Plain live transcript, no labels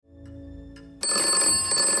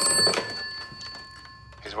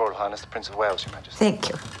Highness the Prince of Wales, Your Majesty. Thank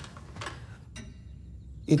you.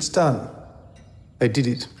 It's done. I did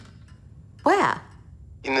it. Where?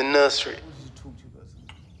 In the nursery.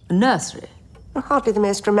 Nursery. Hardly the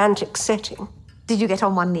most romantic setting. Did you get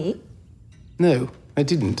on one knee? No, I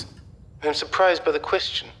didn't. I'm surprised by the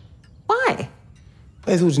question. Why?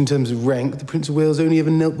 I thought in terms of rank, the Prince of Wales only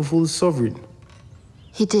ever knelt before the sovereign.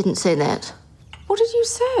 He didn't say that. What did you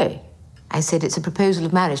say? I said it's a proposal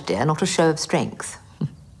of marriage, dear, not a show of strength.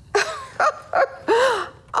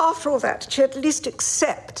 After all that, she'd at least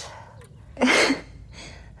accept.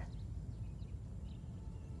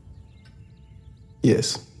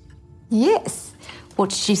 Yes. Yes. What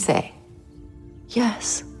did she say?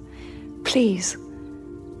 Yes. Please.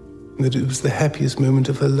 That it was the happiest moment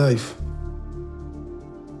of her life.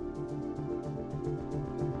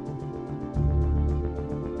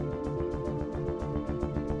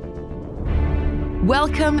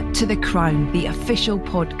 Welcome to The Crown, the official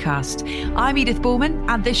podcast. I'm Edith Bowman,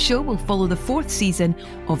 and this show will follow the 4th season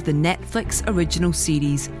of the Netflix original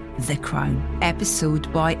series, The Crown,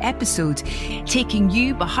 episode by episode, taking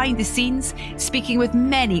you behind the scenes, speaking with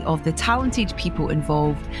many of the talented people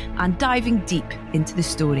involved, and diving deep into the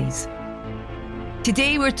stories.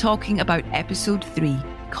 Today we're talking about episode 3,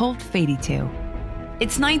 called Fairytale.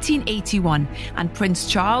 It's 1981, and Prince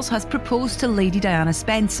Charles has proposed to Lady Diana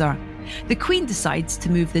Spencer. The Queen decides to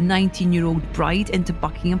move the 19-year-old bride into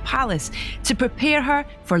Buckingham Palace to prepare her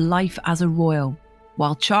for life as a royal,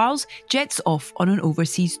 while Charles jets off on an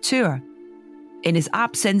overseas tour. In his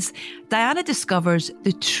absence, Diana discovers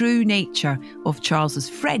the true nature of Charles's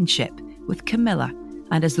friendship with Camilla,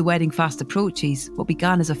 and as the wedding fast approaches, what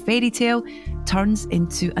began as a fairy tale turns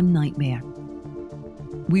into a nightmare.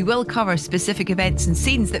 We will cover specific events and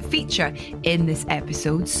scenes that feature in this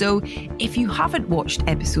episode, so if you haven't watched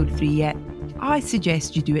episode 3 yet, I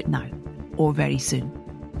suggest you do it now, or very soon.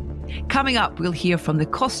 Coming up, we'll hear from the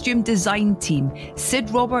costume design team, Sid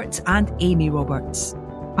Roberts and Amy Roberts.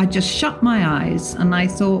 I just shut my eyes and I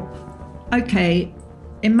thought, okay,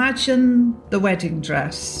 imagine the wedding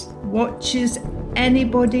dress. What does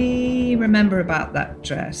anybody remember about that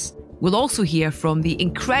dress? We'll also hear from the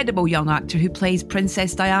incredible young actor who plays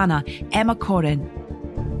Princess Diana, Emma Corrin.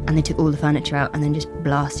 And they took all the furniture out and then just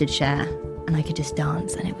blasted Cher. And I could just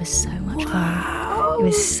dance and it was so much fun. It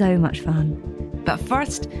was so much fun. But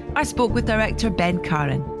first, I spoke with director Ben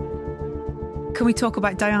Caron. Can we talk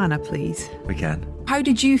about Diana, please? We can. How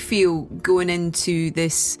did you feel going into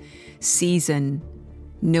this season,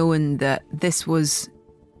 knowing that this was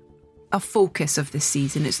a focus of this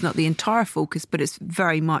season? It's not the entire focus, but it's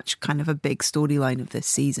very much kind of a big storyline of this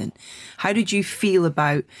season. How did you feel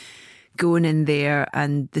about going in there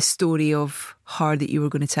and the story of her that you were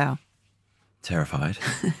going to tell? Terrified.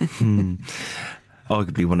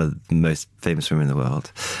 Arguably one of the most famous women in the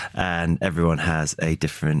world, and everyone has a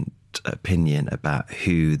different opinion about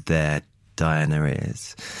who their Diana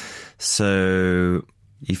is. So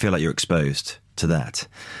you feel like you're exposed to that.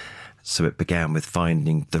 So it began with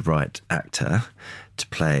finding the right actor to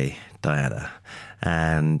play Diana.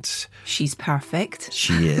 And she's perfect.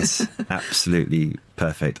 She is absolutely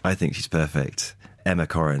perfect. I think she's perfect. Emma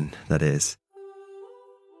Corrin, that is.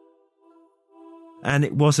 And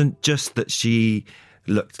it wasn't just that she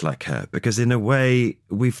looked like her, because in a way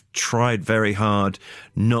we've tried very hard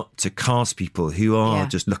not to cast people who are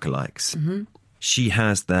just lookalikes. Mm-hmm. She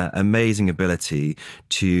has that amazing ability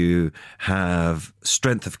to have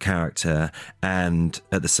strength of character and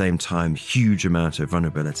at the same time huge amount of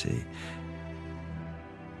vulnerability.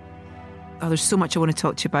 Oh, there's so much I want to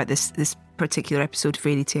talk to you about this particular episode of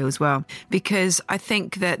Fairytale as well, because I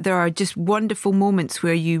think that there are just wonderful moments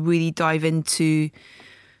where you really dive into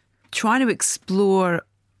trying to explore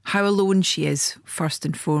how alone she is, first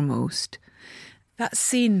and foremost. That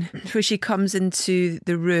scene where she comes into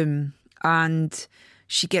the room and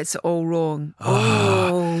she gets it all wrong.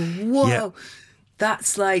 Oh, whoa. Yeah.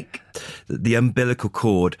 That's like... The umbilical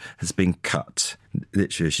cord has been cut.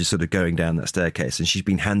 Literally, she's sort of going down that staircase and she's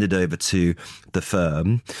been handed over to the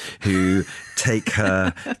firm who take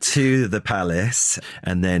her to the palace,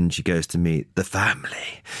 and then she goes to meet the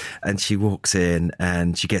family. And she walks in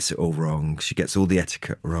and she gets it all wrong. She gets all the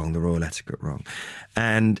etiquette wrong, the royal etiquette wrong.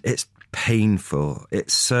 And it's painful.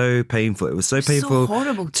 It's so painful. It was so painful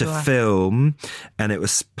to film, and it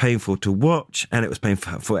was painful to watch, and it was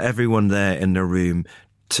painful for everyone there in the room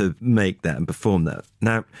to make that and perform that.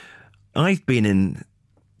 Now, I've been in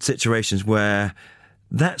situations where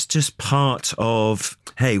that's just part of,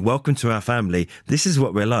 hey, welcome to our family. This is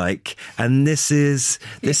what we're like, and this is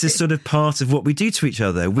sort of part of what we do to each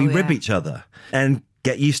other. We rib each other. And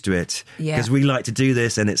get used to it, Yeah. because we like to do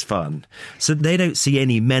this and it's fun. So they don't see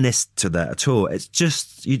any menace to that at all. It's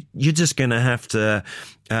just, you're just going to have to...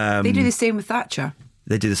 They do the same with Thatcher.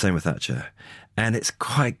 They do the same with Thatcher. And it's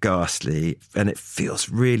quite ghastly, and it feels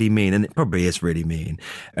really mean, and it probably is really mean.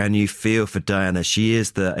 And you feel for Diana. She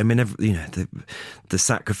is the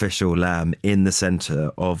sacrificial lamb in the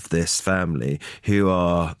centre of this family, who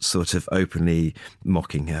are sort of openly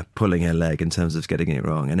mocking her, pulling her leg in terms of getting it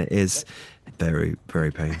wrong. And it is very, very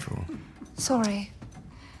painful. Sorry.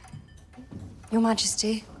 Your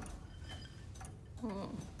Majesty.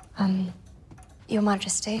 Your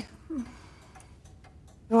Majesty.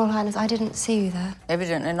 Royal Highness, I didn't see you there.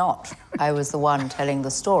 Evidently not. I was the one telling the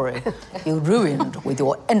story. You ruined with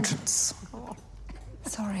your entrance.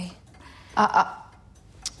 Sorry.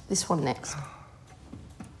 This one next.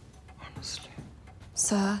 Honestly.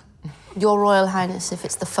 Sir. Your Royal Highness, if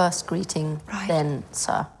it's the first greeting, Right. then,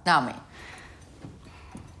 sir. Now me.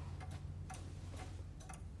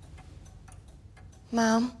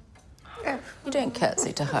 Ma'am. You don't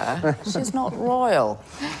curtsy to her. She's not royal,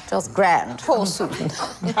 just grand. Poor Susan.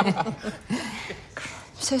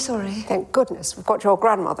 So sorry. Thank goodness we've got your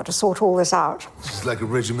grandmother to sort all this out. She's like a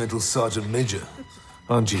regimental sergeant major,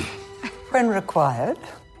 aren't you? When required.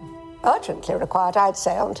 Urgently required, I'd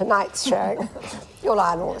say, on tonight's showing. You'll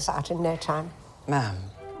iron all this out in no time. Ma'am.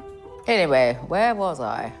 Anyway, where was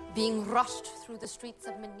I? Being rushed through the streets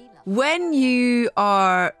of Manila. When you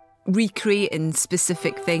are recreating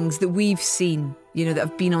specific things that we've seen, you know, that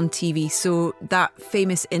have been on TV, so that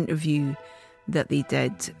famous interview that they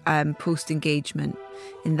did post-engagement,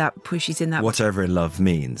 in that, where she's in that... Whatever love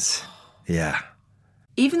means. Yeah.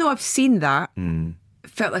 Even though I've seen that, it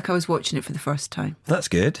felt like I was watching it for the first time. That's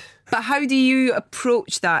good. But how do you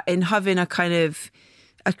approach that in having a kind of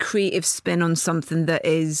a creative spin on something that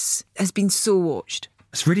has been so watched?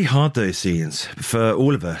 It's really hard, those scenes, for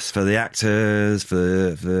all of us, for the actors, for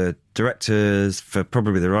the directors, for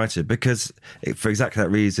probably the writer, because for exactly that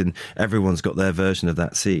reason, everyone's got their version of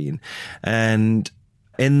that scene. And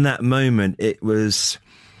in that moment, it was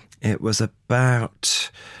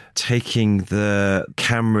about taking the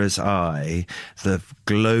camera's eye, the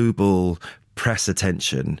global press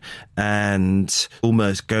attention, and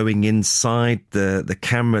almost going inside the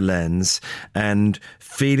camera lens and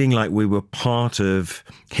feeling like we were part of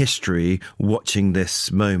history watching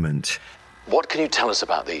this moment. What can you tell us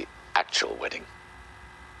about the actual wedding?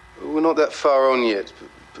 We're not that far on yet,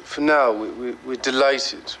 but for now, we're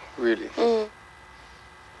delighted, really.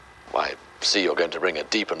 I see you're going to bring a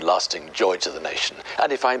deep and lasting joy to the nation.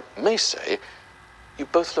 And if I may say, you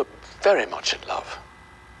both look very much in love.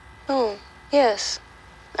 Oh, yes.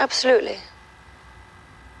 Absolutely.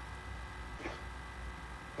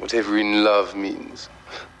 Whatever in love means.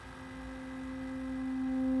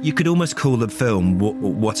 You could almost call the film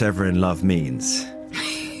Whatever in Love Means.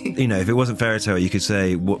 You know, if it wasn't Fairytale, you could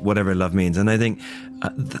say Whatever in Love Means. And I think,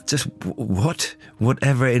 just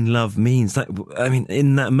whatever in love means. Like, I mean,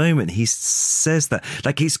 in that moment, he says that.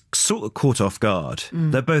 Like, he's sort of caught off guard.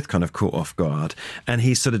 They're both kind of caught off guard. And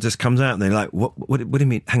he sort of just comes out and they're like, what do you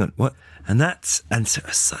mean? Hang on, what? And so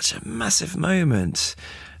it's such a massive moment.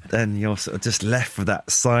 Then you're sort of just left with that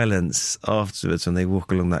silence afterwards when they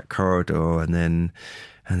walk along that corridor, and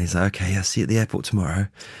he's like, okay, I'll see you at the airport tomorrow.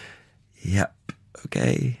 Yep,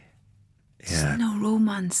 okay. Yeah. There's no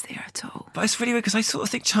romance there at all. But it's really weird because I sort of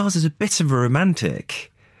think Charles is a bit of a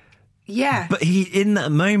romantic. Yeah. But in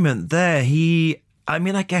that moment there, I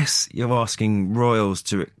mean, I guess you're asking royals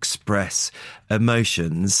to express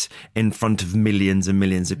emotions in front of millions and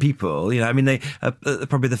millions of people. You know, I mean, they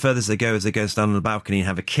probably the furthest they go is they go stand on the balcony and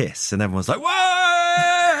have a kiss, and everyone's like,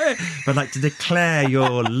 whoa! But like to declare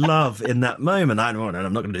your love in that moment, I'm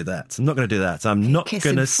not going to do that. I'm not going to do that. I'm not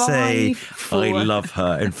going to say 5, 4. I love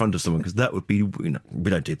her in front of someone, because that would be, we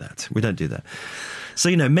don't do that. We don't do that. So,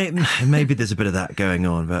 you know, maybe there's a bit of that going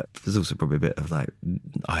on, but there's also probably a bit of like,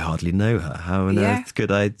 I hardly know her. How on earth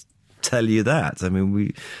could I tell you that? I mean,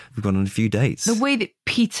 we've gone on a few dates. The way that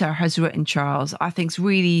Peter has written Charles, I think, has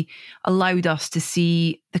really allowed us to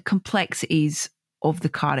see the complexities of the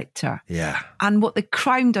character. Yeah. And what The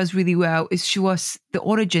Crown does really well is show us the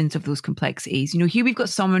origins of those complexities. You know, here we've got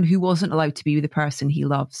someone who wasn't allowed to be with the person he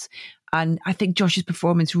loves. And I think Josh's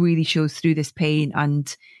performance really shows through this pain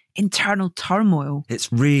and internal turmoil.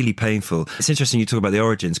 It's really painful. It's interesting you talk about the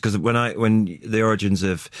origins, because when the origins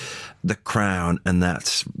of the crown and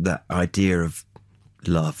that idea of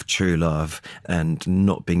love, true love, and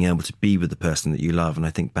not being able to be with the person that you love. And I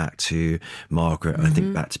think back to Margaret, and I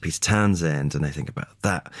think back to Peter Townsend, and I think about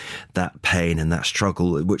that pain and that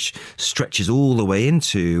struggle, which stretches all the way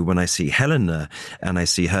into when I see Helena and I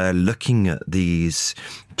see her looking at these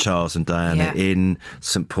Charles and Diana in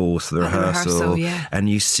St. Paul's for the rehearsal, and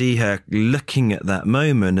you see her looking at that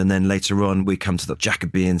moment, and then later on we come to the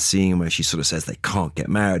Jacobean scene where she sort of says they can't get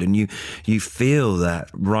married, and you feel that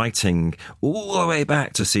writing all the way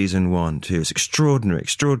back to season 1 too. It's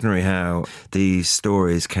extraordinary how these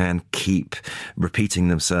stories can keep repeating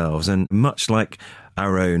themselves, and much like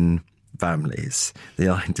our own families, the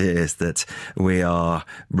idea is that we are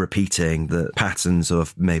repeating the patterns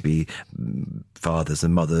of maybe fathers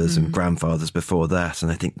and mothers and grandfathers before that.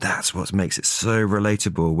 And I think that's what makes it so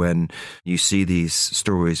relatable when you see these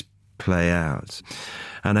stories play out.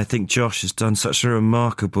 And I think Josh has done such a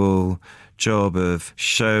remarkable job of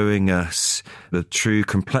showing us the true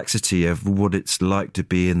complexity of what it's like to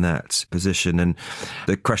be in that position, and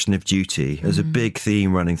the question of duty. There's a big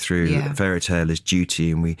theme running through Fairytale is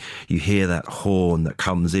duty, and you hear that horn that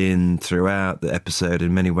comes in throughout the episode.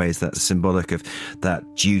 In many ways that's symbolic of that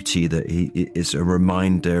duty, that he is a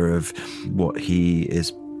reminder of what he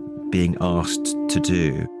is being asked to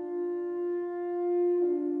do.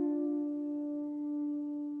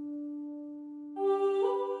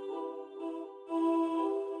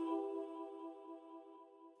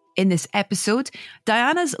 In this episode,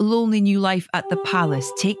 Diana's lonely new life at the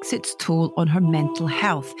palace takes its toll on her mental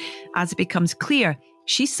health, as it becomes clear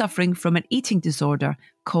she's suffering from an eating disorder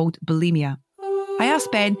called bulimia. I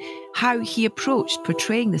asked Ben how he approached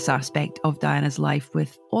portraying this aspect of Diana's life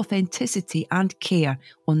with authenticity and care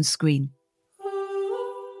on screen.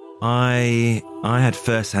 I had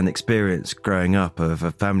first-hand experience growing up of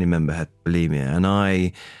a family member had bulimia, and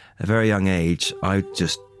at a very young age, I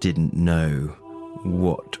just didn't know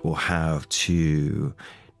what or how to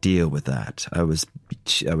deal with that. I was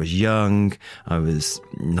young, I was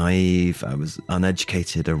naive, I was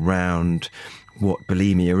uneducated around what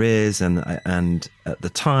bulimia is, and at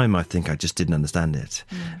the time I think I just didn't understand it.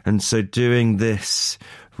 And so doing this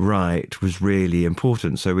right was really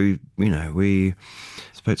important. So we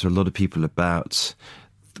spoke to a lot of people about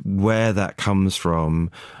where that comes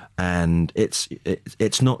from, and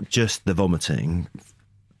it's not just the vomiting.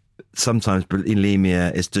 Sometimes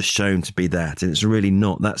bulimia is just shown to be that, and it's really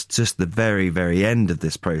not. That's just the very, very end of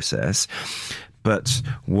this process. But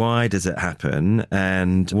why does it happen,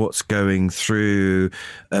 and what's going through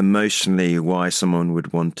emotionally why someone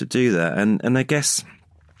would want to do that? And I guess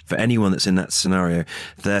for anyone that's in that scenario,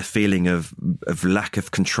 their feeling of lack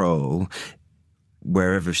of control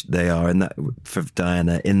wherever they are, in that, for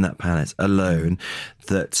Diana in that palace alone,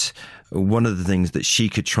 that one of the things that she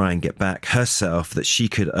could try and get back herself, that she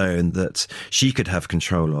could own, that she could have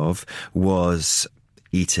control of, was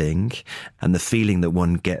eating. And the feeling that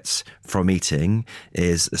one gets from eating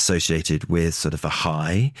is associated with sort of a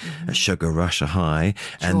high, a sugar rush, a high,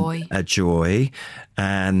 and a joy.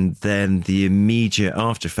 And then the immediate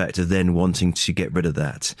after effect of then wanting to get rid of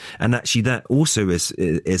that. And actually that also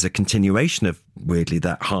is a continuation of, weirdly,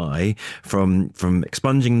 that high from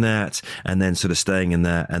expunging that and then sort of staying in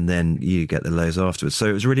that, and then you get the lows afterwards. So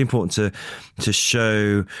it was really important to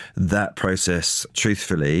show that process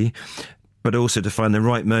truthfully, but also to find the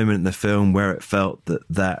right moment in the film where it felt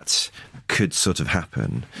that could sort of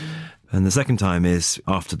happen. And the second time is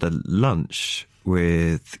after the lunch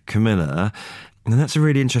with Camilla. And that's a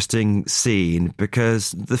really interesting scene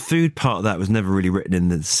because the food part of that was never really written in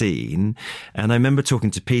the scene. And I remember talking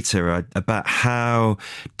to Peter about how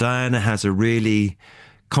Diana has a really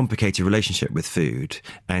complicated relationship with food,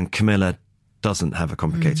 and Camilla doesn't have a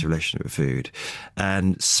complicated relationship with food.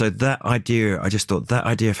 And so that idea, I just thought that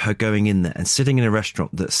idea of her going in there and sitting in a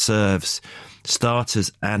restaurant that serves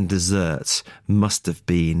starters and desserts must have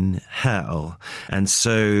been hell. And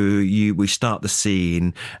so we start the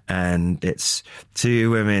scene, and it's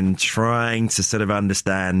two women trying to sort of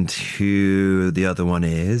understand who the other one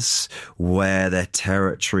is, where their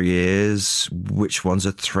territory is, which one's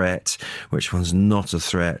a threat, which one's not a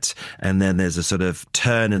threat. And then there's a sort of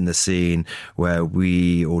turn in the scene where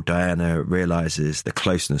Diana realises the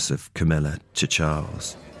closeness of Camilla to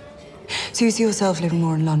Charles. So you see yourself living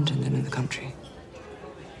more in London than in the country?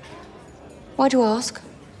 Why do you ask?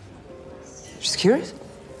 Just curious.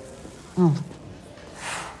 No,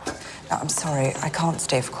 I'm sorry, I can't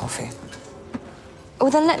stay for coffee. Oh,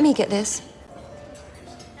 then let me get this.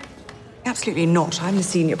 Absolutely not. I'm the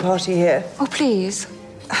senior party here. Oh, please.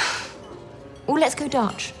 Oh, let's go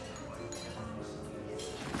Dutch.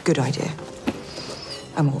 Good idea.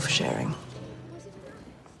 I'm all for sharing.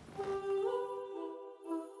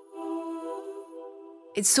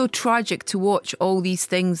 It's so tragic to watch all these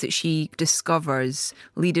things that she discovers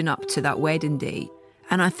leading up to that wedding day.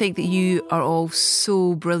 And I think that you are all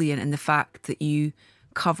so brilliant in the fact that you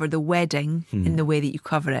cover the wedding in the way that you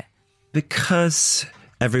cover it. Because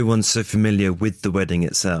everyone's so familiar with the wedding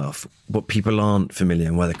itself, what people aren't familiar,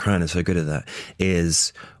 and why The Crown is so good at that,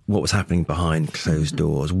 is what was happening behind closed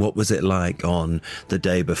doors. What was it like on the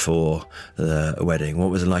day before the wedding? What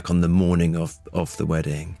was it like on the morning of the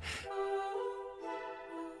wedding?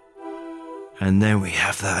 And then we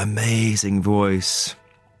have that amazing voice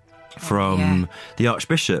from the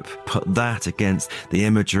Archbishop. Put that against the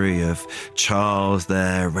imagery of Charles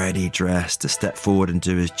there, ready, dressed to step forward and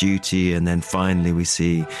do his duty. And then finally we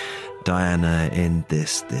see Diana in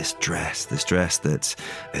this dress that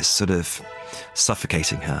is sort of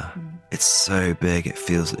suffocating her. It's so big, it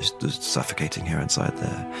feels like it's suffocating her inside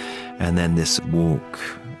there. And then this walk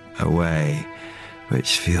away,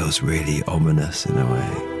 which feels really ominous in a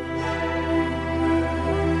way.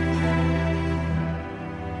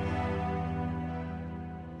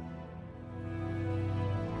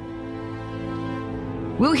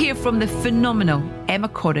 We'll hear from the phenomenal Emma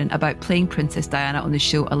Corrin about playing Princess Diana on the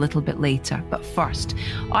show a little bit later. But first,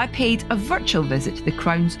 I paid a virtual visit to the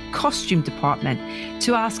Crown's costume department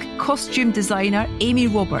to ask costume designer Amy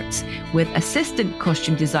Roberts with assistant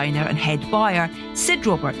costume designer and head buyer Sid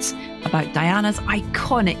Roberts about Diana's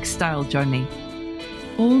iconic style journey.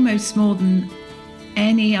 Almost more than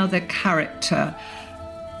any other character,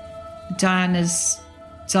 Diana's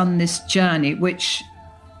done this journey, which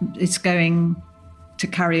is going to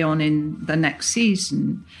carry on in the next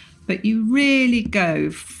season. But you really go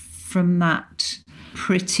from that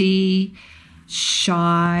pretty,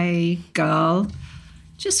 shy girl,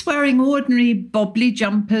 just wearing ordinary bobbly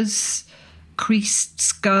jumpers, creased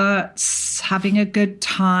skirts, having a good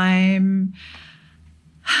time.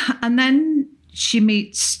 And then she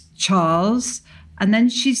meets Charles, and then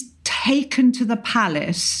she's taken to the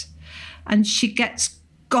palace, and she gets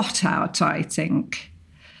got out, I think.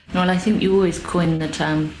 Well, I think you always coin the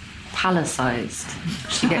term palacised.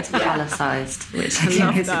 She gets palacised, which I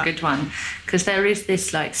think is a good one. Because there is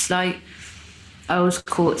this like slight Earl's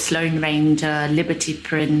Court, Sloane Ranger, Liberty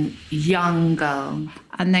print, young girl.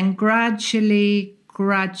 And then gradually,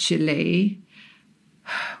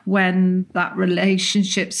 when that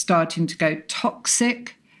relationship's starting to go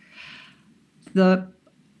toxic, the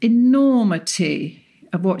enormity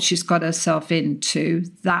of what she's got herself into,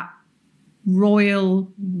 that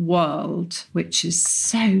royal world, which is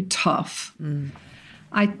so tough.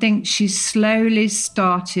 I think she slowly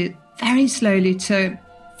started, very slowly, to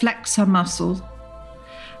flex her muscle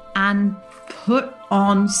and put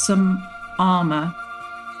on some armour.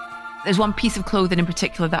 There's one piece of clothing in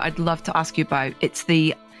particular that I'd love to ask you about. It's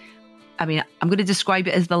I'm going to describe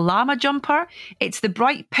it as the llama jumper. It's the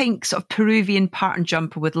bright pink sort of Peruvian pattern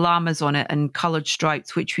jumper with llamas on it and coloured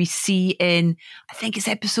stripes, which we see in, I think it's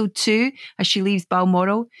episode 2, as she leaves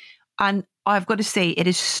Balmoral. And I've got to say, it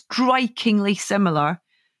is strikingly similar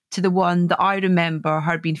to the one that I remember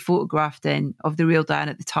her being photographed in of the real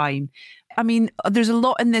Diana at the time. I mean, there's a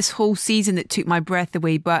lot in this whole season that took my breath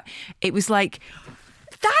away, but it was like,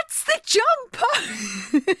 that's the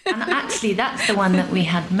jumper! And actually, that's the one that we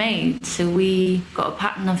had made. So we got a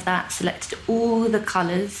pattern of that, selected all the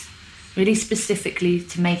colours really specifically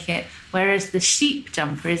to make it. Whereas the sheep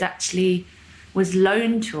jumper was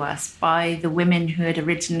loaned to us by the women who had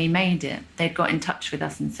originally made it. They'd got in touch with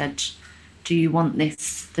us and said, do you want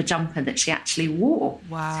the jumper that she actually wore?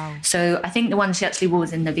 Wow. So I think the one she actually wore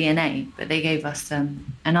was in the V&A, but they gave us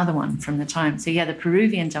another one from the time. So yeah, the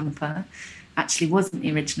Peruvian jumper actually wasn't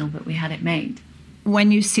the original, but we had it made.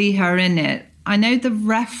 When you see her in it, I know the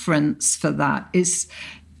reference for that is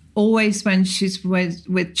always when she's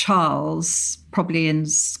with Charles, probably in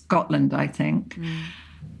Scotland, I think.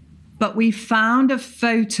 But we found a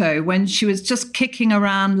photo when she was just kicking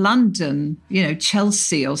around London,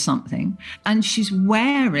 Chelsea or something, and she's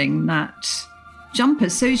wearing that jumper.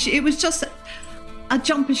 So it was just a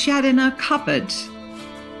jumper she had in her cupboard.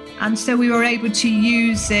 And so we were able to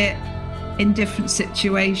use it in different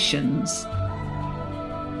situations.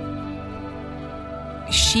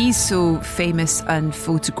 She's so famous and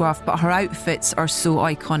photographed, but her outfits are so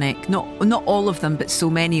iconic. Not all of them, but so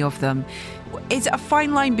many of them. Is it a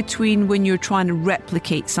fine line between when you're trying to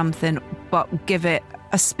replicate something but give it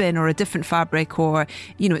a spin or a different fabric, or,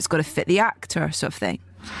 it's got to fit the actor sort of thing?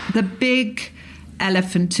 The big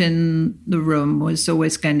elephant in the room was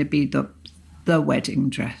always going to be the wedding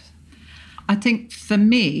dress. I think for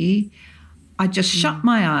me, I just shut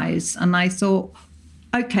my eyes and I thought,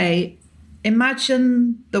 okay,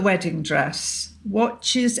 imagine the wedding dress.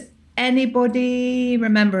 What is anybody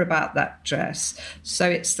remember about that dress? So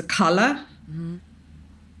it's the colour,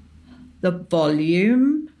 the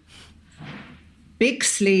volume, big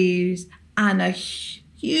sleeves, and a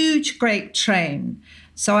huge, great train.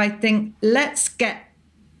 So I think let's get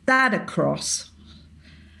that across.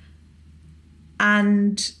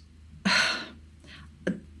 And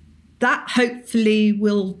that hopefully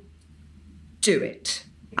will do it.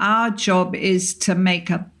 Our job is to make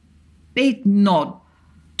a big nod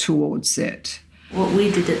towards it. What we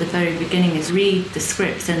did at the very beginning is read the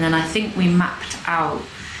scripts, and then I think we mapped out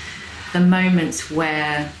the moments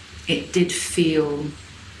where it did feel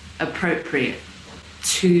appropriate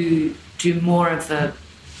to do more of a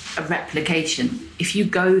replication. If you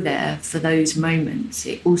go there for those moments,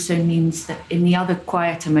 it also means that in the other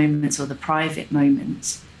quieter moments or the private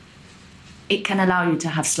moments, it can allow you to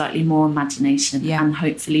have slightly more imagination and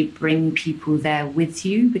hopefully bring people there with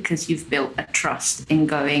you, because you've built a trust in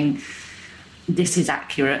going, this is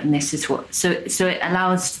accurate and this is what. So it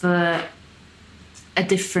allows for a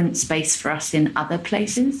different space for us in other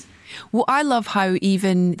places. Well, I love how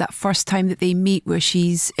even that first time that they meet, where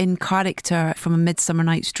she's in character from A Midsummer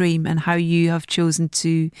Night's Dream, and how you have chosen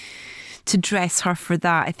to dress her for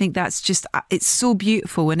that. I think that's just, it's so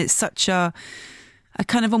beautiful, and it's such a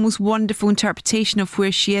kind of almost wonderful interpretation of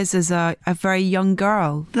where she is as a very young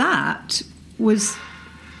girl. That was,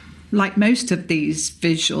 like most of these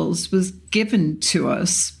visuals, was given to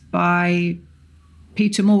us by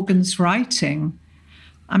Peter Morgan's writing.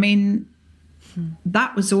 I mean,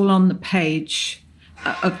 that was all on the page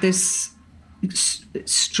of this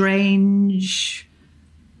strange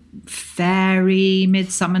fairy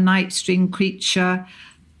Midsummer Night's Dream creature.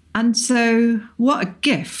 And so what a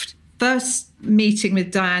gift. First meeting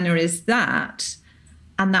with Diana is that,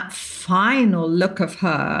 and that final look of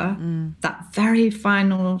her, that very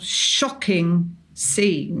final shocking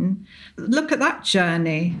scene. Look at that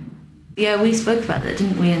journey. Yeah, we spoke about that,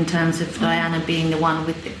 didn't we, in terms of Diana being the one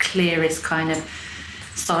with the clearest kind of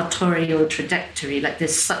sartorial trajectory. Like,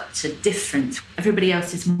 there's such a difference. Everybody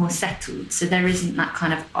else is more settled, so there isn't that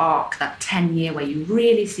kind of arc, that 10-year where you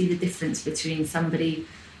really see the difference between somebody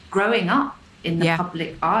growing up in the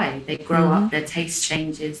public eye. They grow up, their taste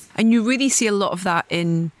changes. And you really see a lot of that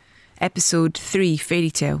in episode 3,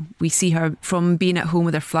 Fairytale. We see her from being at home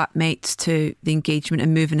with her flatmates to the engagement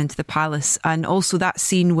and moving into the palace. And also that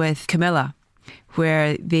scene with Camilla,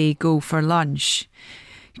 where they go for lunch.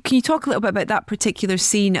 Can you talk a little bit about that particular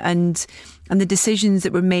scene and the decisions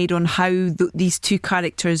that were made on how these two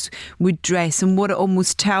characters would dress, and what it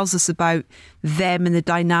almost tells us about them and the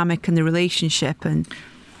dynamic and the relationship? And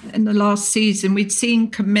in the last season, we'd seen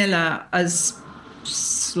Camilla as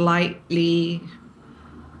slightly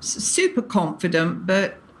super confident,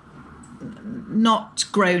 but not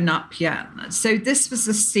grown up yet. So this was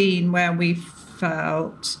a scene where we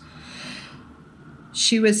felt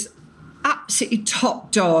she was absolutely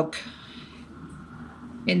top dog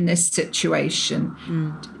in this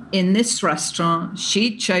situation. In this restaurant,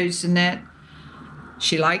 she'd chosen it.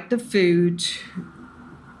 She liked the food.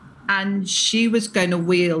 And she was going to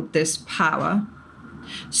wield this power.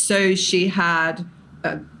 So she had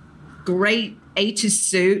a great 80s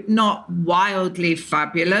suit, not wildly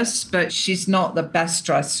fabulous, but she's not the best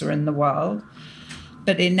dresser in the world.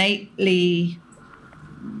 But innately,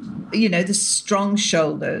 you know, the strong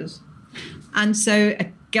shoulders. And so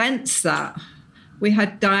against that, we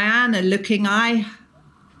had Diana looking, I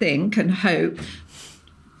think and hope,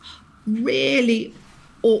 really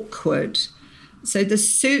awkward. So the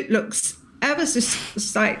suit looks ever so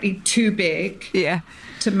slightly too big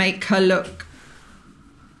to make her look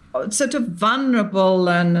sort of vulnerable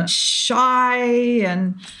and shy.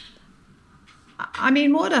 And I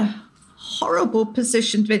mean, what a horrible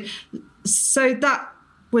position to be. So that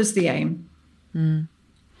was the aim.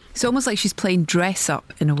 It's almost like she's playing dress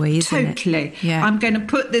up in a way, isn't it? Totally. Yeah. I'm going to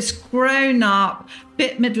put this grown-up,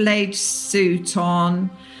 bit middle-aged suit on,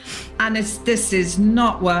 and this is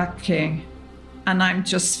not working. And I'm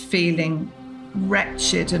just feeling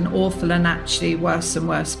wretched and awful, and actually worse and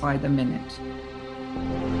worse by the minute.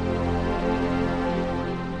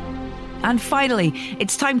 And finally,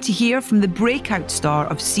 it's time to hear from the breakout star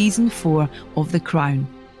of season 4 of The Crown,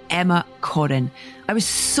 Emma Corrin. I was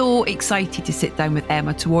so excited to sit down with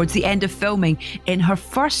Emma towards the end of filming in her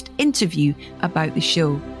first interview about the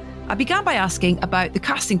show. I began by asking about the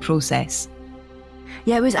casting process.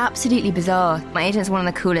 Yeah, it was absolutely bizarre. My agent's one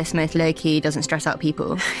of the coolest, most low-key, doesn't stress out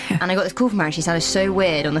people. And I got this call from her and she sounded so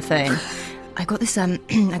weird on the phone. I got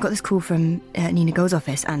this call from Nina Gold's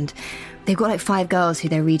office, and they've got like 5 girls who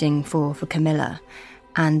they're reading for Camilla.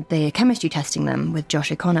 and they're chemistry testing them with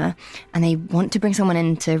Josh O'Connor, and they want to bring someone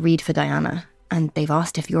in to read for Diana. And they've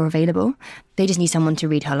asked if you're available. They just need someone to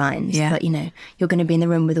read her lines. Yeah. But, you're going to be in the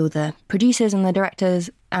room with all the producers and the directors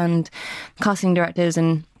and casting directors.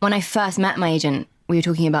 And when I first met my agent, we were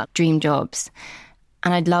talking about dream jobs.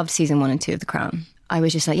 And I'd loved season 1 and 2 of The Crown. I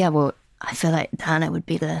was just like, yeah, well, I feel like Diana would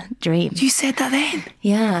be the dream. You said that then?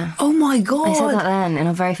 Yeah. Oh my God. I said that then in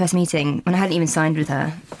our very first meeting when I hadn't even signed with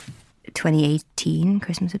her. 2018,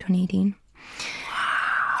 Christmas of 2018.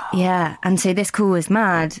 Wow. Yeah. And so this call was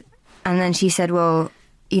mad. And then she said, well,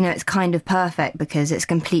 it's kind of perfect because it's a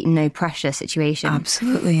complete no pressure situation.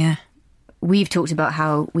 Absolutely, yeah. We've talked about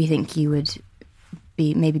how we think you would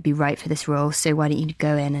maybe be right for this role, so why don't you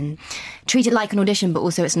go in and treat it like an audition, but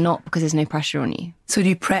also it's not because there's no pressure on you. So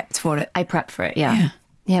you prepped for it? I prepped for it, yeah.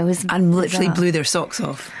 Yeah, it was... And literally blew their socks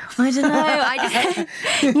off. I don't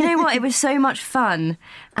know. You know what? It was so much fun.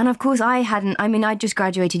 And of course I'd just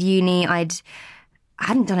graduated uni. I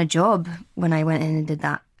hadn't done a job when I went in and did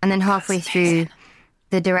that. And then halfway through,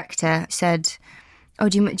 the director said, oh,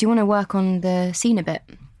 do you want to work on the scene a bit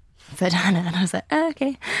for Diana? And I was like, oh,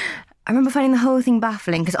 okay. I remember finding the whole thing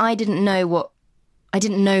baffling because I didn't know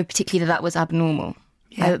particularly that was abnormal.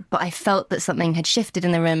 Yeah. But I felt that something had shifted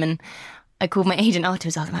in the room, and I called my agent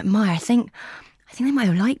afterwards. I was like, Maya, I think they might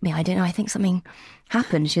have liked me. I don't know. I think something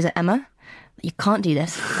happened. She was like, Emma, you can't do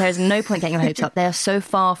this. There is no point getting your hopes up. They are so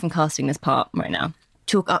far from casting this part right now.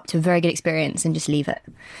 Chalk up to a very good experience and just leave it.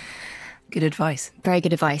 Good advice. Very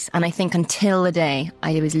good advice. And I think until the day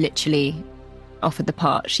I was literally offered the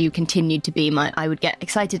part, she continued to be I would get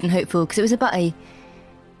excited and hopeful because it was about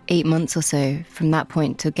 8 months or so from that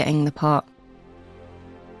point to getting the part.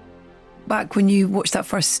 Back when you watched that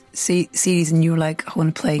first series and you were like, I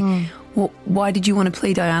want to play, why did you want to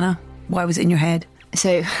play Diana? Why was it in your head?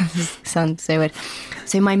 So, this sounds so weird.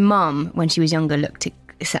 So my mum, when she was younger, looked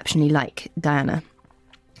exceptionally like Diana.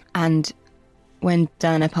 And when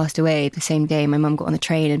Diana passed away the same day, my mum got on the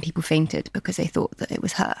train and people fainted because they thought that it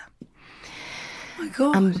was her. Oh my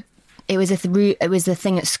God. It was a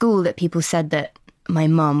thing at school that people said that my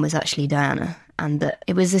mum was actually Diana, and that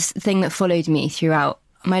it was this thing that followed me throughout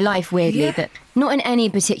my life, weirdly, that not in any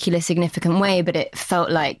particular significant way, but it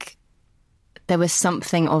felt like there was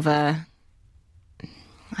something of a,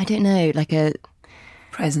 I don't know, like a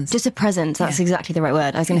presence. Just a presence. That's exactly the right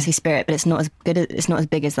word. I was going to say spirit, but it's not as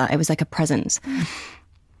big as that. It was like a presence.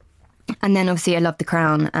 And then obviously I loved The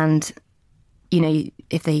Crown, and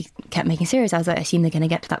if they kept making series, I was like, I assume they're going to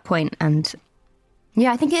get to that point. And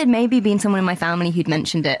yeah, I think it had maybe been someone in my family who'd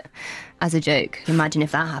mentioned it as a joke. Imagine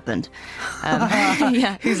if that happened.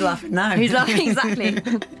 Yeah, who's laughing now? Who's laughing? Exactly.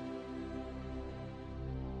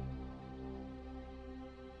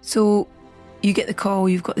 So you get the call,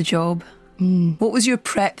 you've got the job. What was your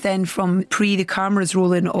prep then from the cameras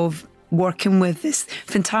rolling of working with this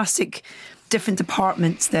fantastic different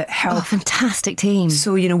departments that help? Oh, fantastic team.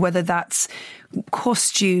 So, whether that's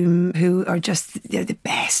costume, who are just the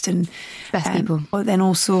best and best people. But then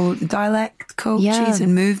also the dialect coaches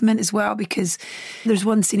and movement as well, because there's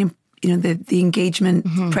one scene in the engagement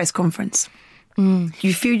press conference.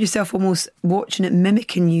 You feel yourself almost watching it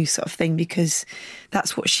mimicking you, sort of thing, because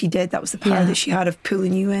that's what she did. That was the power that she had of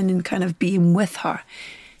pulling you in and kind of being with her.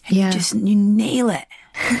 And you nail it.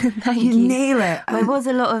 you nail it. Well, it was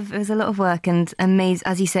a lot of work and amazing,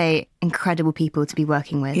 as you say, incredible people to be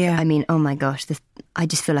working with. Yeah. I mean, oh my gosh, I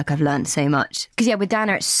just feel like I've learned so much. Because with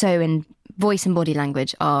Diana, it's so in voice and body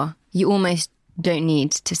language you almost don't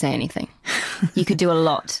need to say anything. You could do a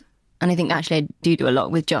lot. And I think actually I do a lot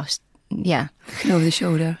with Josh. Yeah. Over the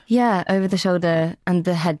shoulder. Yeah, over the shoulder and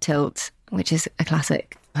the head tilt, which is a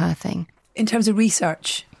classic her thing. In terms of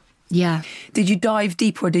research, did you dive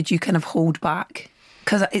deep or did you kind of hold back?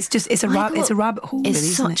 Because it's a rabbit hole. It's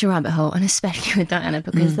really, such a rabbit hole, and especially with Diana,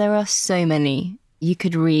 because there are so many. You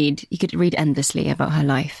could read endlessly about her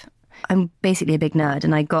life. I'm basically a big nerd,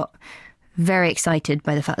 and I got very excited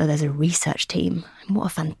by the fact that there's a research team. What a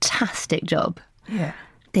fantastic job! Yeah.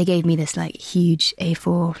 They gave me this huge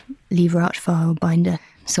A4 Livre Arch file binder.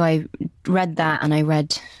 So I read that and I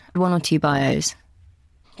read 1 or 2 bios.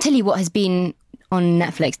 Tell you what has been on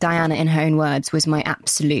Netflix, Diana in her own words, was my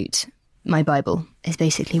Bible, is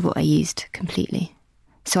basically what I used completely.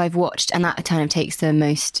 So I've watched, and that kind of takes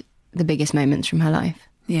the biggest moments from her life.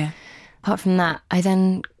 Yeah. Apart from that, I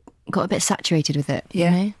then got a bit saturated with it.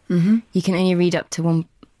 Yeah. Mm-hmm. You can only read up to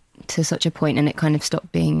such a point and it kind of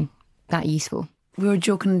stopped being that useful. We were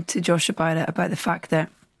joking to Josh about the fact that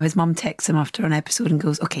his mum texts him after an episode and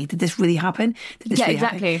goes, okay, did this really happen? Exactly.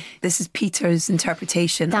 Happen? This is Peter's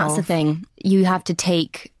interpretation. That's the thing. You have to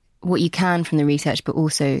take what you can from the research, but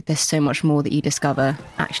also there's so much more that you discover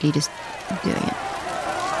actually just doing it.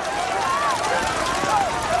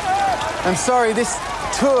 I'm sorry, this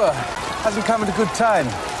tour hasn't come at a good time.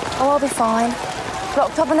 Oh, I'll be fine.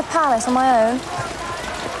 Locked up in the palace on my own.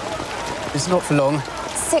 It's not for long.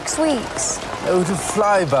 6 weeks. Oh, to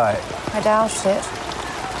fly by. I doubt it.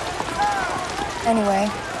 Anyway,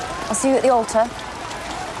 I'll see you at the altar.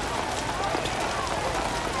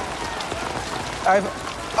 I've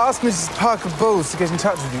asked Mrs. Parker Bowles to get in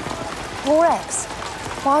touch with you. Your ex?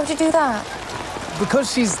 Why would you do that?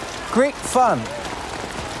 Because she's great fun.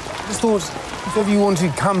 I just thought, if ever you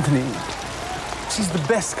wanted company, she's the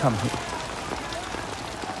best company.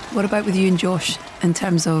 What about with you and Josh in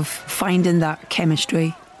terms of finding that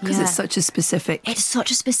chemistry? Because it's such a specific... It's such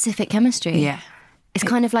a specific chemistry. Yeah. It's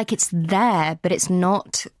kind of like it's there, but it's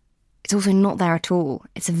not... It's also not there at all.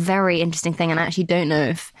 It's a very interesting thing, and I actually don't know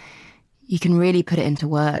if you can really put it into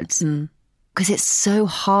words. Because it's so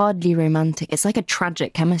hardly romantic. It's like a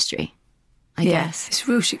tragic chemistry, I guess. It's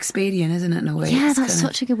real Shakespearean, isn't it, in a way? Yeah, It's that's kinda...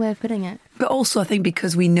 such a good way of putting it. But also, I think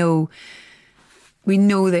because we know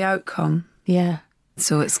the outcome. Yeah.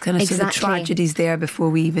 So it's kind of so the tragedy's there before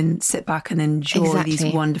we even sit back and enjoy these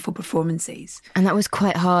wonderful performances. And that was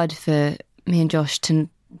quite hard for me and Josh to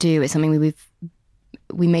do. It's something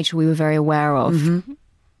we made sure we were very aware of,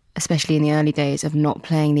 especially in the early days, of not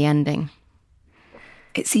playing the ending.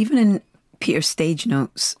 It's even in Peter's stage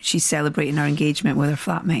notes, she's celebrating her engagement with her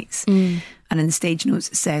flatmates. And in the stage notes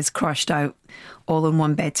it says, crushed out, all in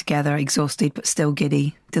one bed together, exhausted but still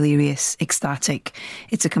giddy, delirious, ecstatic.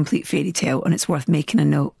 It's a complete fairy tale, and it's worth making a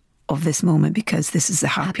note of this moment because this is the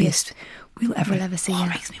happiest we'll ever see. Oh, it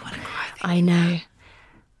makes me want to cry. I know.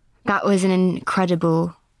 That was an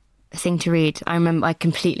incredible thing to read. I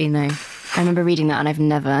completely know. I remember reading that, and I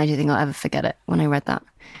don't think I'll ever forget it when I read that.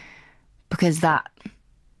 Because that,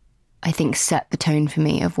 I think, set the tone for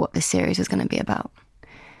me of what this series was going to be about.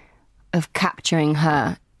 Of capturing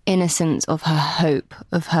her innocence, of her hope,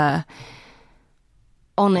 of her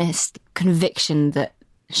honest conviction that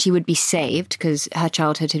she would be saved, because her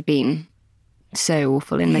childhood had been so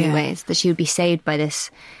awful in many ways, that she would be saved by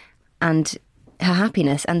this, and her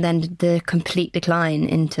happiness, and then the complete decline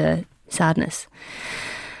into sadness.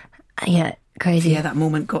 Yeah, crazy. Yeah, that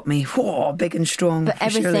moment got me big and strong. But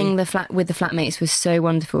everything with the flatmates was so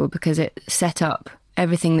wonderful because it set up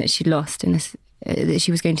everything that she'd lost in this, that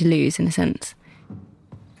she was going to lose, in a sense.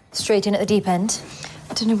 Straight in at the deep end.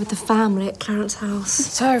 Dinner with the family at Clarence House.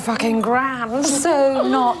 So fucking grand. So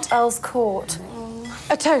not Earl's Court.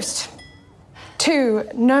 A toast to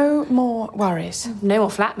no more worries. No more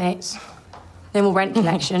flatmates. No more rent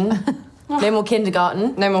collection. No more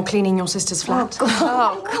kindergarten. No more cleaning your sister's flat.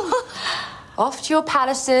 Oh, God. Off to your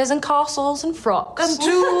palaces and castles and frocks. And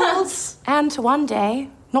jewels. And to one day,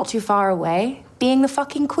 not too far away, being the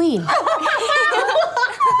fucking queen.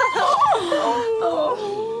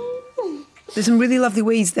 There's some really lovely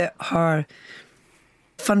ways that her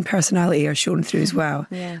fun personality are shown through as well.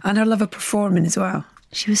 Yeah. And her love of performing as well.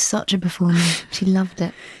 She was such a performer. She loved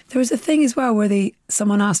it. There was a thing as well where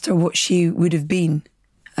someone asked her what she would have been.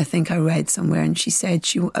 I think I read somewhere, and she said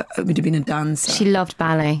she would have been a dancer. She loved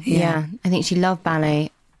ballet. Yeah. I think she loved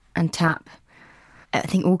ballet and tap. I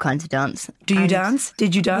think all kinds of dance. Do you dance?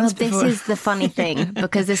 Did you dance before? This is the funny thing,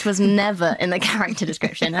 because this was never in the character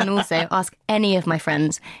description. And also, ask any of my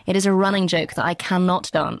friends. It is a running joke that I cannot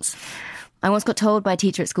dance. I once got told by a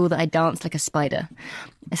teacher at school that I danced like a spider,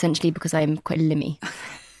 essentially because I'm quite limmy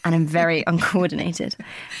and I'm very uncoordinated.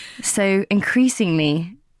 So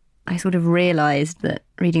increasingly, I sort of realised that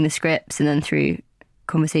reading the scripts and then through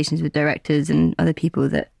conversations with directors and other people,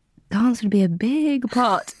 that dance would be a big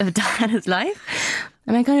part of Diana's life.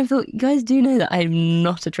 And I kind of thought, you guys do know that I'm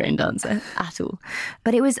not a trained dancer at all.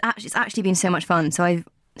 But it's actually been so much fun. So I've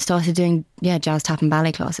started doing, jazz, tap and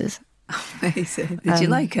ballet classes. Amazing. Did you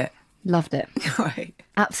like it? Loved it. Right.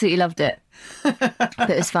 Absolutely loved it. But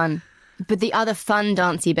it was fun. But the other fun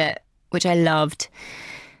dancey bit, which I loved,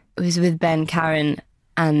 was with Ben Caron.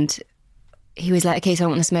 And he was like, okay, so I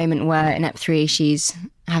want this moment where in Ep 3 she's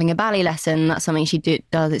having a ballet lesson. That's something she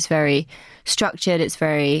does. It's very structured. It's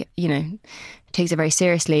very, takes it very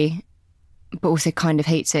seriously, but also kind of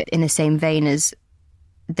hates it in the same vein as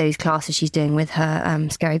those classes she's doing with her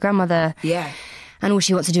scary grandmother. Yeah. And all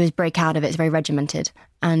she wants to do is break out of it. It's very regimented.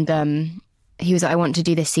 And he was like, I want to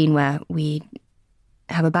do this scene where we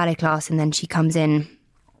have a ballet class and then she comes in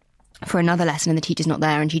for another lesson and the teacher's not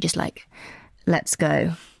there, and she just lets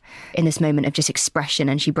go in this moment of just expression,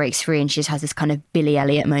 and she breaks free and she just has this kind of Billy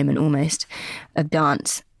Elliot moment almost of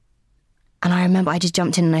dance. And I remember I just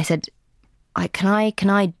jumped in and I said, can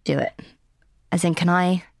I do it? As in, can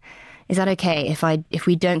I is that okay if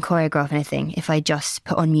we don't choreograph anything, if I just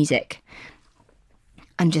put on music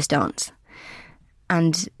and just dance?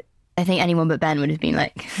 And I think anyone but Ben would have been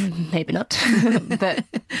like, maybe not. But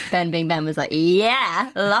Ben being Ben was like,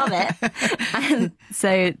 yeah, love it. And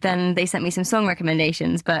so then they sent me some song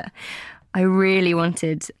recommendations, but I really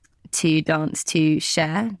wanted to dance to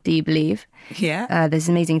Cher, Do You Believe? Yeah. There's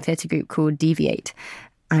an amazing theatre group called Deviate.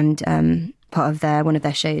 And part of one of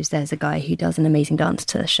their shows, there's a guy who does an amazing dance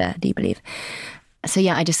to Cher, Do You Believe? So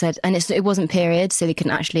yeah, I just said, and it wasn't period, so they could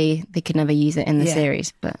never use it in the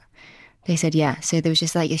series, but they said yeah. So there was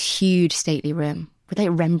just like a huge stately room with like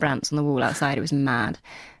Rembrandts on the wall outside. It was mad.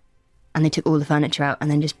 And they took all the furniture out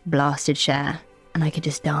and then just blasted Cher, and I could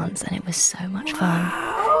just dance, and it was so much fun.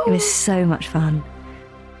 It was so much fun.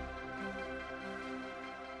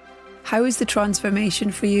 How is the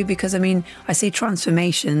transformation for you? Because I mean, I say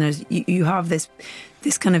transformation, you have this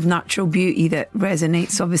kind of natural beauty that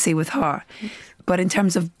resonates obviously with her. But in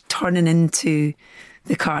terms of turning into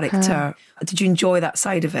the character, did you enjoy that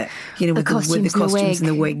side of it? You know, with the costumes and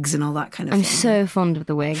the wigs and all that kind of thing. I'm so fond of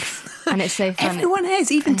the wigs, and it's so fun. Everyone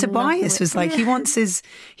is. Even Tobias was like, he wants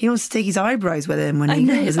to take his eyebrows with him when he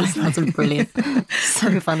goes. That's brilliant.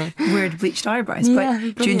 So funny. Weird bleached eyebrows.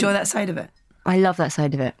 Yeah, but do you enjoy that side of it? I love that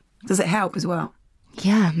side of it. Does it help as well?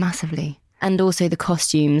 Yeah, massively. And also the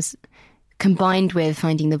costumes, combined with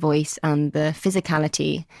finding the voice and the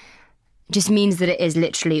physicality, just means that it is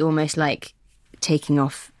literally almost like taking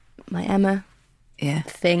off my Emma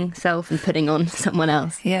self and putting on someone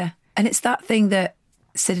else. Yeah. And it's that thing that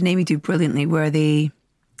Sid and Amy do brilliantly, where they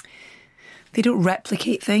don't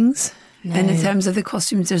replicate things. No. And in terms of the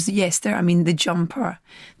costumes, there's the jumper,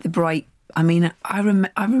 the bright. I mean, I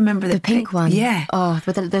remember the pink one. Yeah. Oh,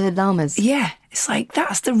 with the llamas. Yeah. It's like,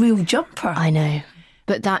 that's the real jumper. I know.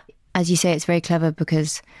 But that, as you say, it's very clever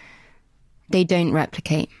because they don't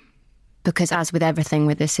replicate. Because as with everything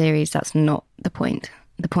with this series, that's not the point.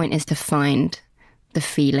 The point is to find the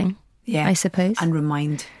feeling, I suppose. And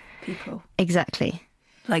remind people. Exactly.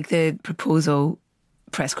 Like the proposal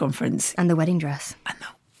press conference. And the wedding dress. I know.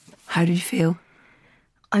 How did you feel?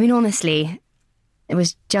 I mean, honestly, it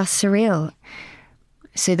was just surreal.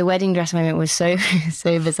 So the wedding dress moment was so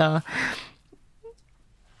bizarre.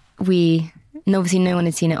 Obviously no one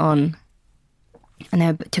had seen it on. And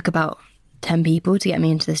it took about 10 people to get me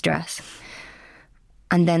into this dress.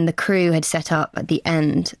 And then the crew had set up at the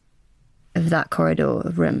end of that corridor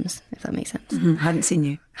of rooms, if that makes sense. Mm-hmm. Hadn't seen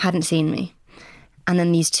you. Hadn't seen me. And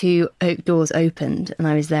then these two oak doors opened and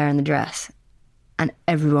I was there in the dress and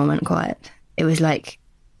everyone went quiet. It was like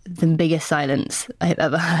the biggest silence I've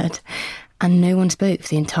ever heard. And no one spoke for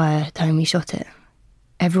the entire time we shot it.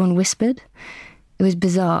 Everyone whispered. It was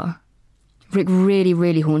bizarre. Really,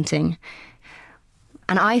 really haunting.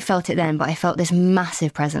 And I felt it then, but I felt this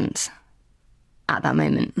massive presence at that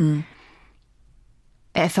moment. Mm.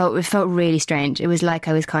 It felt really strange. It was like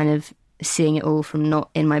I was kind of seeing it all from not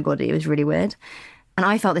in my body. It was really weird. And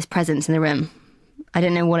I felt this presence in the room. I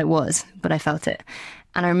didn't know what it was, but I felt it.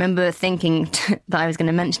 And I remember thinking that I was going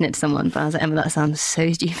to mention it to someone, but I was like, Emma, that sounds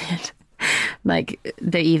so stupid. Like,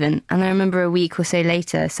 don't even. And I remember a week or so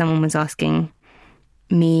later, someone was asking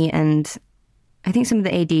me and I think some of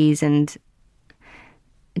the ADs and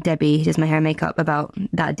Debbie, who does my hair and makeup, about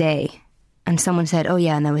that day. And someone said, oh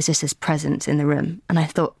yeah, and there was just this presence in the room. And I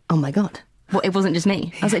thought, oh my God, what? It wasn't just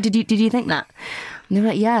me. I was like, did you think that? And they were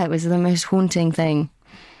like, yeah, it was the most haunting thing.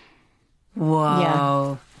 Wow.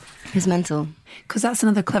 Yeah. It was mental. Because that's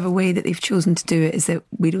another clever way that they've chosen to do it, is that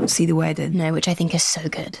we don't see the wedding. No, which I think is so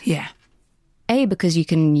good. Yeah. Because you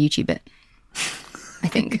can YouTube it. I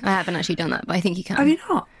think. I haven't actually done that, but I think you can. Have you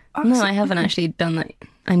not? No, I haven't actually done that.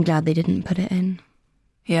 I'm glad they didn't put it in.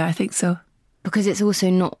 Yeah, I think so. Because it's also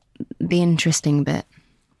not the interesting bit.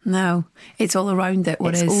 No, it's all around it.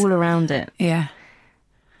 It's all around it. Yeah.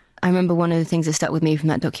 I remember one of the things that stuck with me from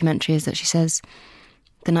that documentary is that she says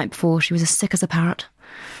the night before she was as sick as a parrot.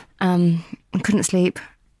 And couldn't sleep.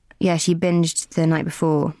 Yeah, she binged the night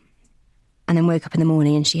before and then woke up in the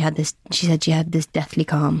morning and she said she had this deathly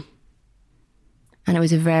calm. And it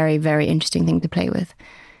was a very, very interesting thing to play with.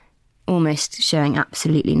 Almost showing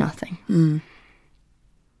absolutely nothing. Mm.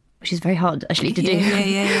 Which is very hard, actually, to do.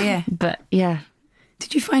 Yeah. But, yeah.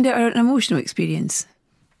 Did you find it an emotional experience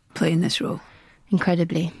playing this role?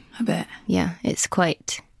 Incredibly. I bet. Yeah, it's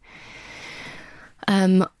quite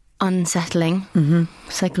unsettling. Mm-hmm.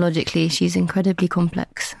 Psychologically, she's incredibly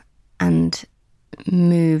complex and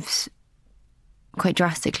moves quite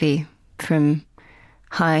drastically from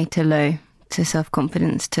high to low to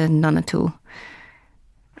self-confidence to none at all.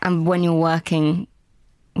 And when you're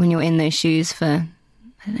in those shoes for,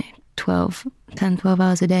 I don't know, 12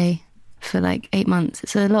 hours a day, for like 8 months.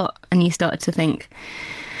 It's a lot. And you start to think,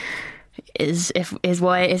 is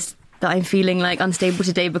why it is that I'm feeling like unstable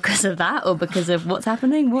today because of that, or because of what's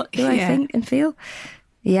happening? What do I think and feel?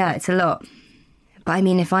 Yeah, it's a lot. But I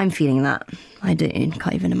mean, if I'm feeling that, I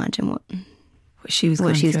can't even imagine what she was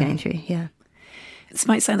going through. Yeah. This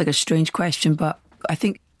might sound like a strange question, but I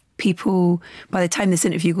think people, by the time this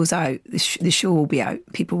interview goes out, the show will be out.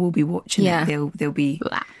 People will be watching it. They'll be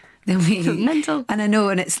mental. And I know,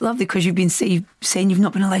 and it's lovely because you've been saying you've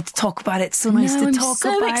not been allowed to talk about it. It's so nice to talk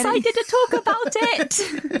about it. I'm so excited to talk about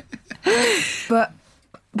it. But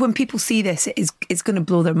when people see this, it's going to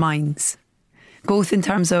blow their minds, both in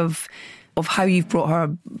terms of how you've brought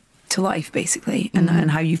her to life, basically, and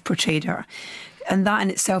how you've portrayed her. And that in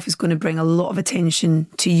itself is going to bring a lot of attention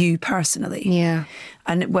to you personally. Yeah.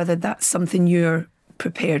 And whether that's something you're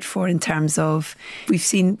prepared for, in terms of, we've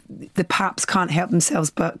seen the paps can't help themselves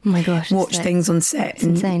but watch things on set,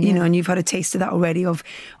 and insane, you know, and you've had a taste of that already, of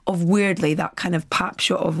weirdly that kind of pap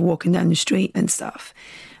shot of walking down the street and stuff.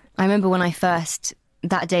 I remember when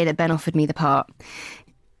that day that Ben offered me the part,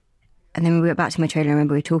 and then we went back to my trailer, I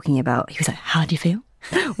remember we were talking about, he was like, how do you feel?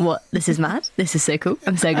 What? This is mad. This is so cool.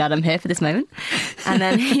 I'm so glad I'm here for this moment. And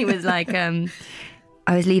then he was like, I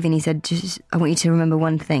was leaving, he said, I want you to remember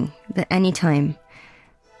one thing, that any time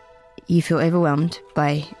you feel overwhelmed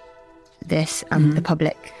by this and the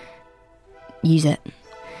public, use it.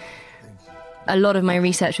 A lot of my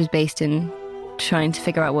research was based in trying to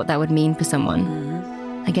figure out what that would mean for someone.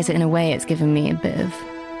 I guess in a way it's given me a bit of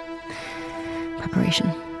preparation.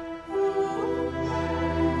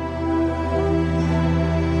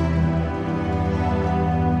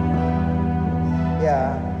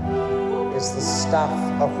 Here is the stuff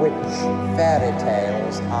of which fairy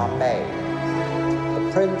tales are made.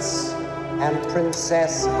 The prince and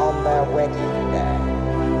princess on their wedding day.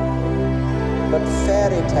 But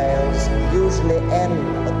fairy tales usually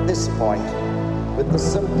end at this point with the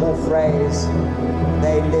simple phrase,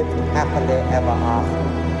 they lived happily ever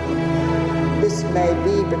after. This may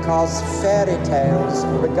be because fairy tales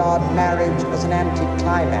regard marriage as an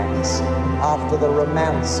anticlimax after the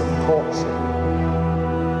romance of courtship.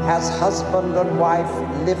 As husband and wife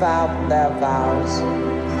live out their vows,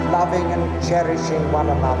 loving and cherishing one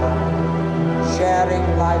another,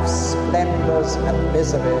 sharing life's splendors and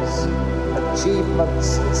miseries,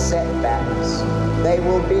 achievements and setbacks, they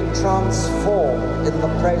will be transformed in the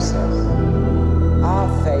process. Our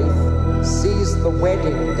faith sees the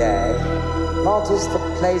wedding day not as the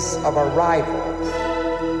place of arrival,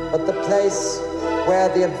 but the place where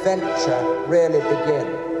the adventure really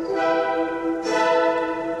begins.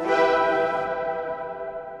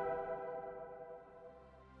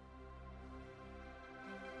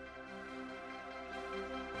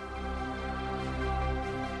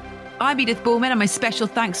 I'm Edith Bowman, and my special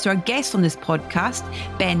thanks to our guests on this podcast,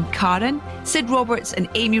 Ben Caron, Sid Roberts and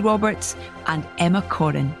Amy Roberts, and Emma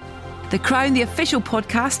Corrin. The Crown, the official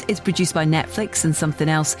podcast, is produced by Netflix and Somethin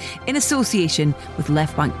Else in association with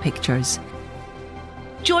Left Bank Pictures.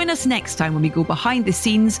 Join us next time when we go behind the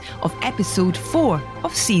scenes of episode 4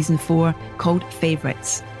 of season 4, called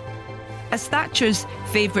Favourites. As Thatcher's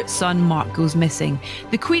favourite son Mark goes missing,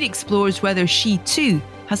 the Queen explores whether she too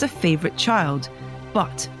has a favourite child.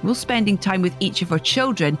 But will spending time with each of her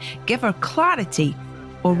children give her clarity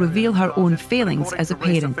or reveal her own failings as a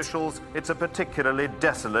parent? It's a particularly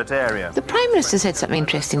desolate area. The Prime Minister said something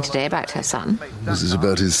interesting today about her son. Was it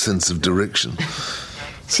about his sense of direction?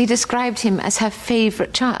 She described him as her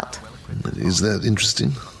favourite child. Is that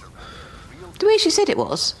interesting? The way she said it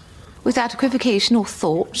was, without equivocation or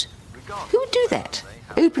thought. Who would do that?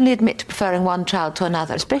 Openly admit to preferring one child to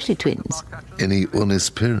another, especially twins? Any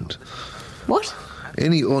honest parent. What?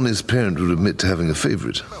 Any honest parent would admit to having a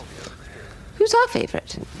favourite. Who's our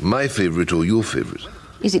favourite? My favourite or your favourite?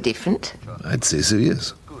 Is it different? I'd say so,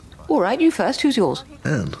 yes. All right, you first. Who's yours?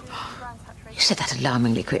 Anne. You said that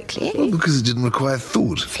alarmingly quickly. Well, because it didn't require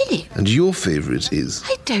thought. Philip. And your favourite is?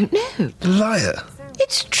 I don't know. Liar.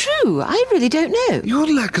 It's true. I really don't know. Your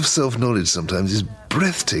lack of self-knowledge sometimes is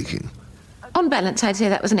breathtaking. On balance, I'd say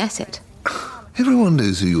that was an asset. Everyone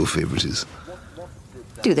knows who your favourite is.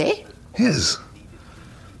 Do they? Yes.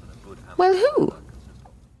 Well, who?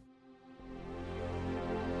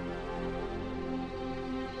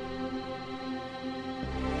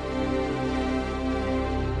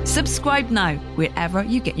 Subscribe now wherever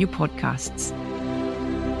you get your podcasts.